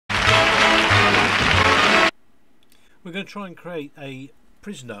We're going to try and create a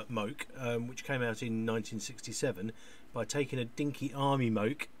Prisoner Moke, which came out in 1967, by taking a dinky army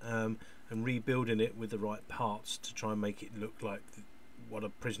Moke and rebuilding it with the right parts to try and make it look like what a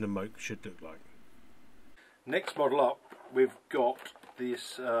Prisoner Moke should look like. Next model up, we've got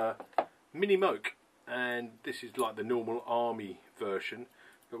this Mini Moke, and this is like the normal army version,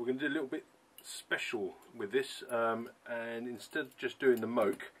 but we're going to do a little bit special with this, and instead of just doing the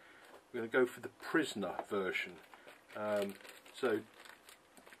Moke, we're going to go for the Prisoner version. So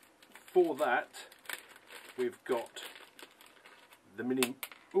for that, we've got the Mini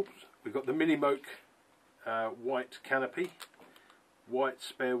Moke white canopy, white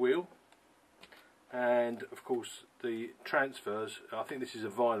spare wheel, and of course the transfers. I think this is a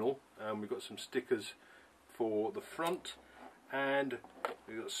vinyl, and we've got some stickers for the front, and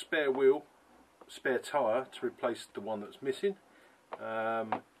we've got a spare wheel, spare tyre to replace the one that's missing,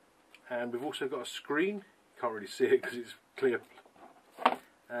 and we've also got a screen. Can't really see it because it's clear.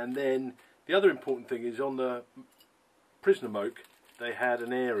 And then the other important thing is, on the Prisoner Moke they had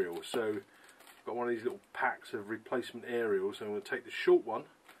an aerial, so I've got one of these little packs of replacement aerials. So I'm going to take the short one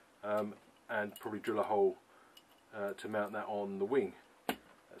and probably drill a hole to mount that on the wing.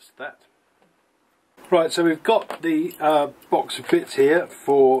 That's that. Right, so we've got the box of bits here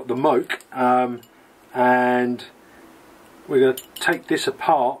for the Moke, and we're going to take this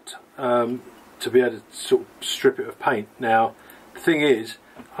apart to be able to sort of strip it of paint. Now the thing is,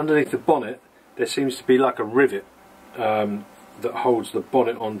 underneath the bonnet there seems to be like a rivet that holds the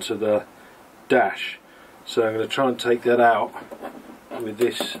bonnet onto the dash, so I'm going to try and take that out with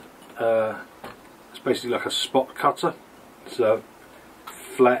this. It's basically like a spot cutter, so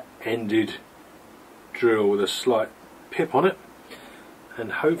flat ended drill with a slight pip on it,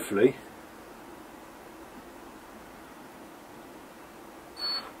 and hopefully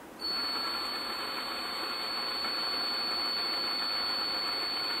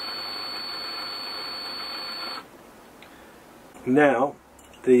now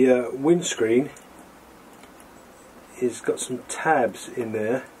the windscreen has got some tabs in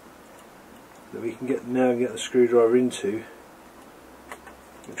there that we can get the screwdriver into,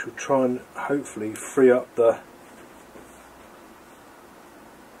 which will try and hopefully free up the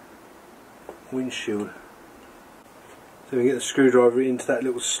windshield. So we get the screwdriver into that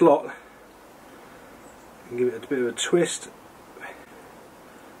little slot and give it a bit of a twist.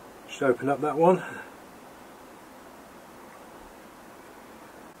 Just open up that one.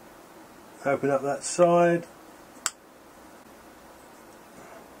 Open up that side.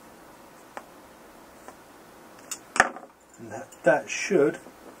 And that should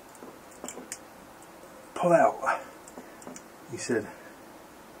pull out, he said.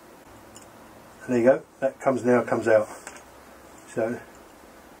 And there you go, that comes out. So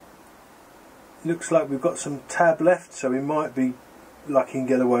looks like we've got some tab left, so we might be lucky and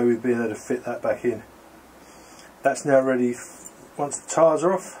get away with being able to fit that back in. That's now ready. Once the tyres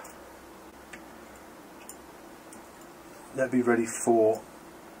are off, that'll be ready for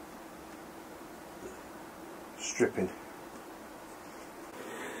stripping.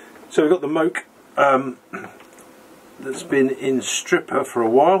 So we've got the Moke that's been in stripper for a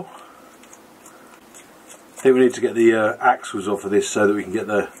while. I think we need to get the axles off of this so that we can get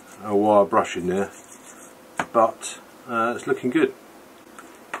a wire brush in there, but it's looking good.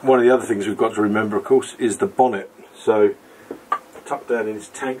 One of the other things we've got to remember, of course, is the bonnet. So tucked down in this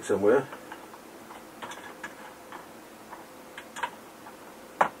tank somewhere,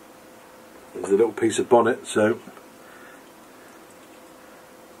 there's a little piece of bonnet. So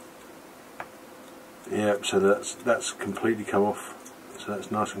yeah, so that's completely come off, so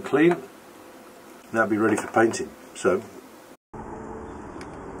that's nice and clean. That'll be ready for painting. So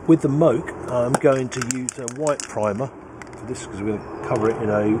with the Moke, I'm going to use a white primer for this because we're going to cover it in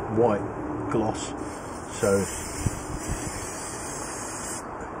a white gloss. So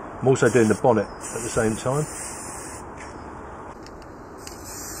I'm also doing the bonnet at the same time.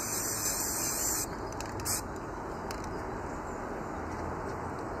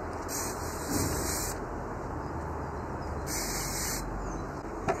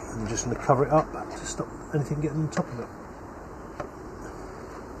 I'm just going to cover it up to stop anything getting on top of it.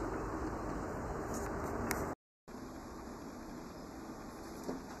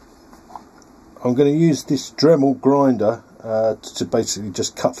 I'm going to use this Dremel grinder to basically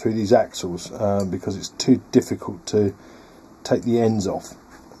just cut through these axles because it's too difficult to take the ends off,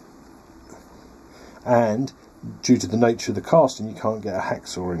 and due to the nature of the casting you can't get a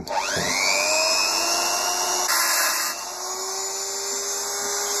hacksaw in.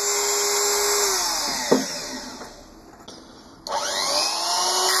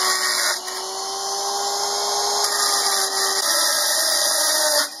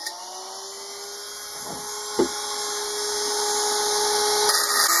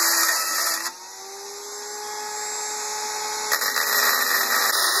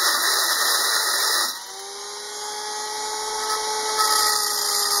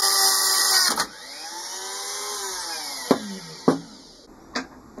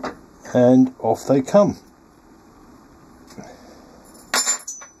 and off they come.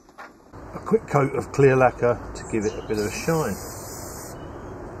 A quick coat of clear lacquer to give it a bit of a shine.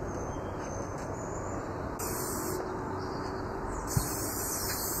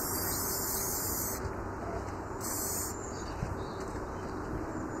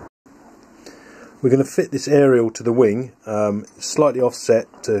 We're going to fit this aerial to the wing, slightly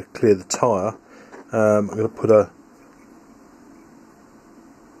offset to clear the tyre. I'm going to put a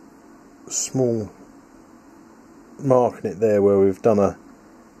small mark in it there where we've done a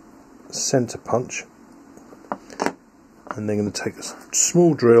centre punch, and then going to take a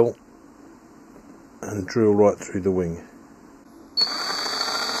small drill and drill right through the wing.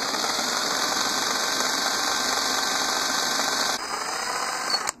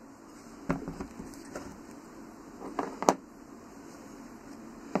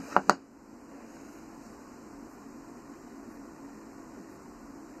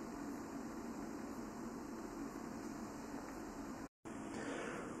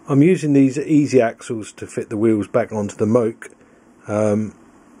 I'm using these easy axles to fit the wheels back onto the Moke, and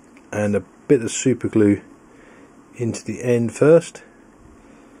a bit of super glue into the end first,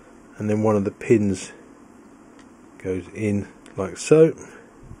 and then one of the pins goes in like so.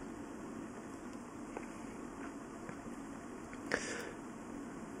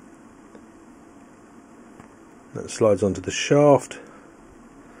 That slides onto the shaft.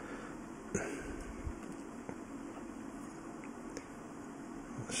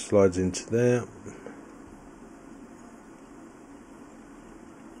 Slides into there.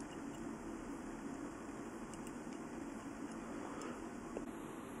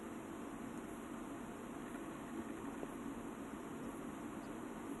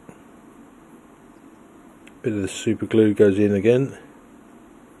 Bit of the super glue goes in again.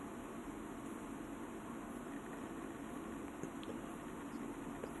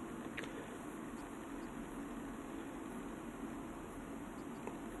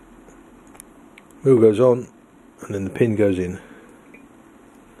 Wheel goes on, and then the pin goes in.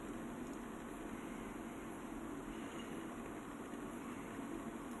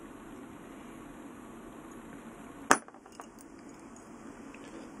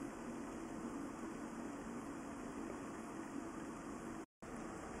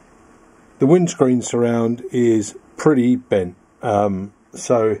 The windscreen surround is pretty bent, so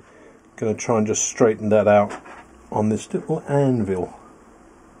I'm going to try and just straighten that out on this little anvil.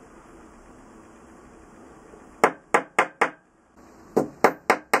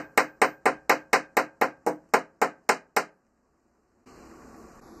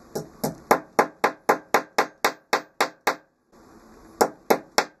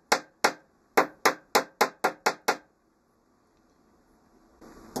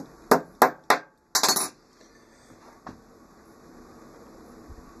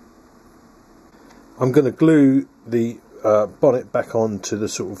 I'm going to glue the bonnet back onto the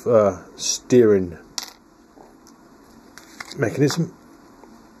sort of steering mechanism,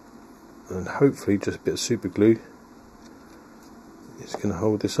 and hopefully just a bit of super glue is going to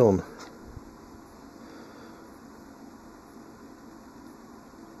hold this on.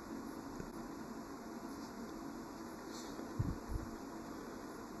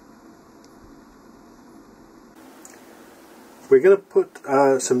 We're going to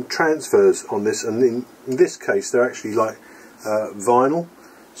put some transfers on this, and in this case they're actually like vinyl.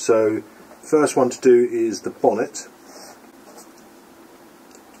 So first one to do is the bonnet.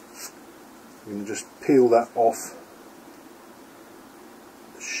 I'm going to just peel that off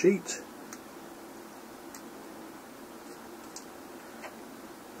the sheet,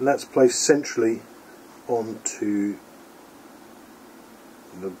 and that's placed centrally onto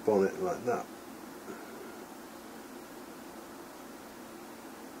the bonnet like that.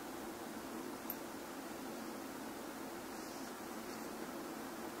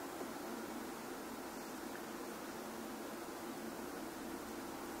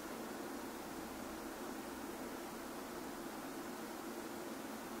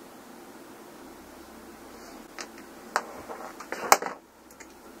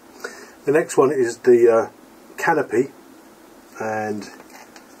 The next one is the canopy, and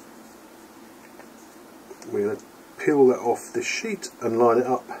we're going to peel that off this sheet and line it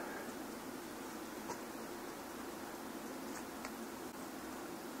up.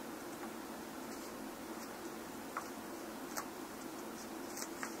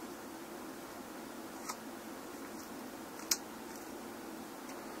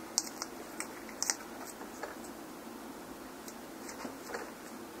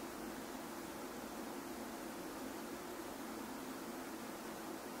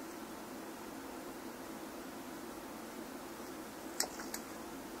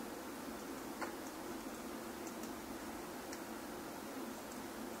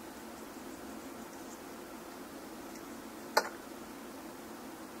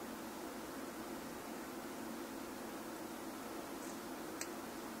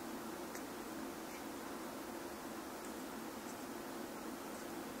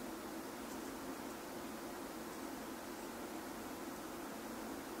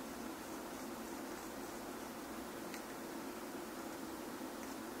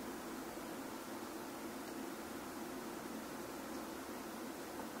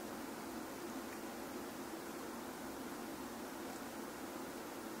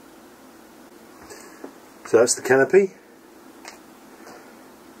 So that's the canopy.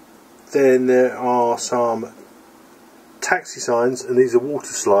 Then there are some taxi signs, and these are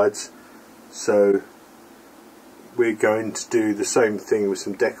water slides, so we're going to do the same thing with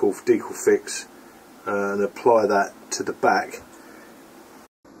some decal fix and apply that to the back.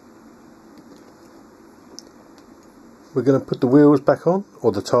 We're going to put the wheels back on,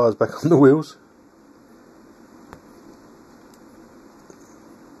 or the tyres back on the wheels.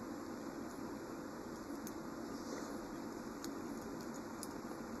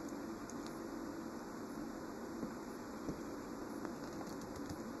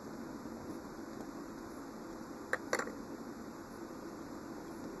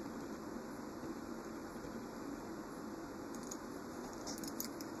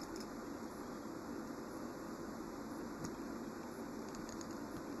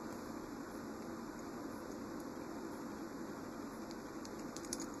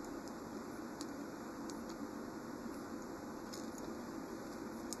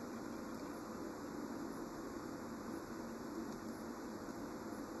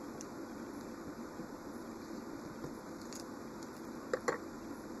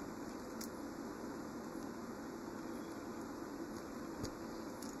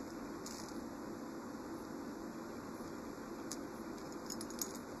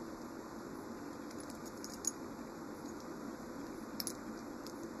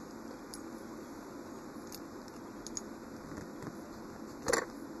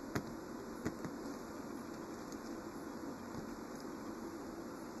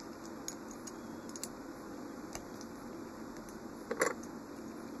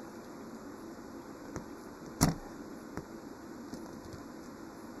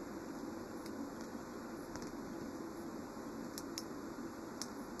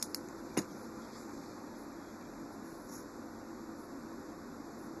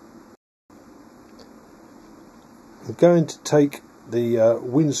 I'm going to take the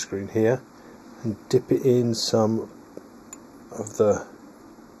windscreen here and dip it in some of the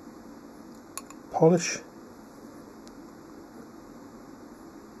polish.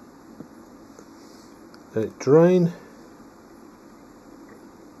 Let it drain.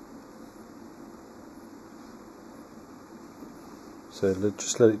 So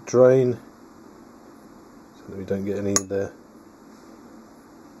just let it drain so that we don't get any of the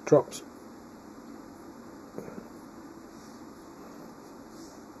drops.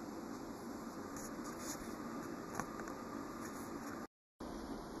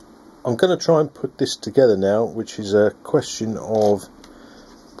 I'm going to try and put this together now, which is a question of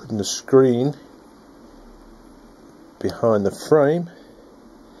putting the screen behind the frame,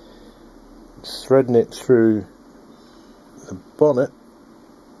 threading it through the bonnet,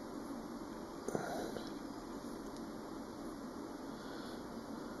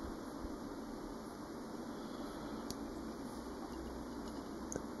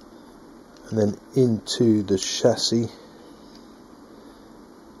 and then into the chassis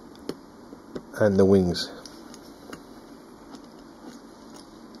and the wings.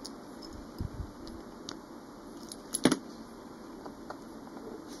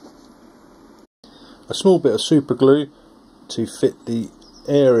 A small bit of super glue to fit the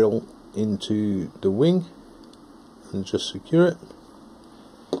aerial into the wing and just secure it.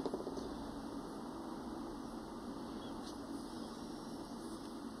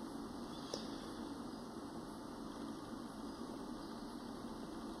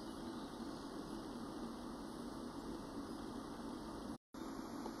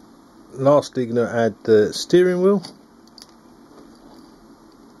 Lastly, going to add the steering wheel.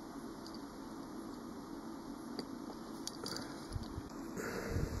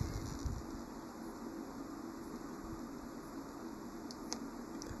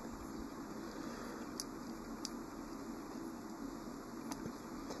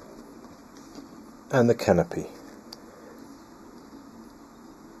 And the canopy.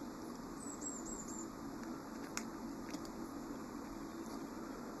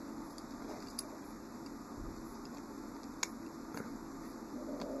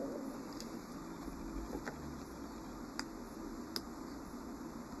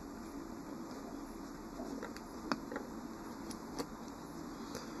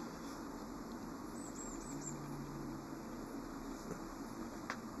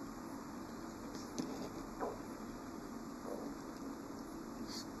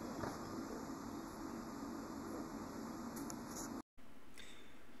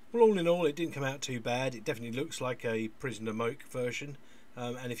 Well, all in all, it didn't come out too bad. It definitely looks like a Prisoner Moke version.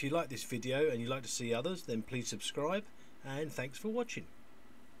 And if you like this video and you'd like to see others, then please subscribe, and thanks for watching.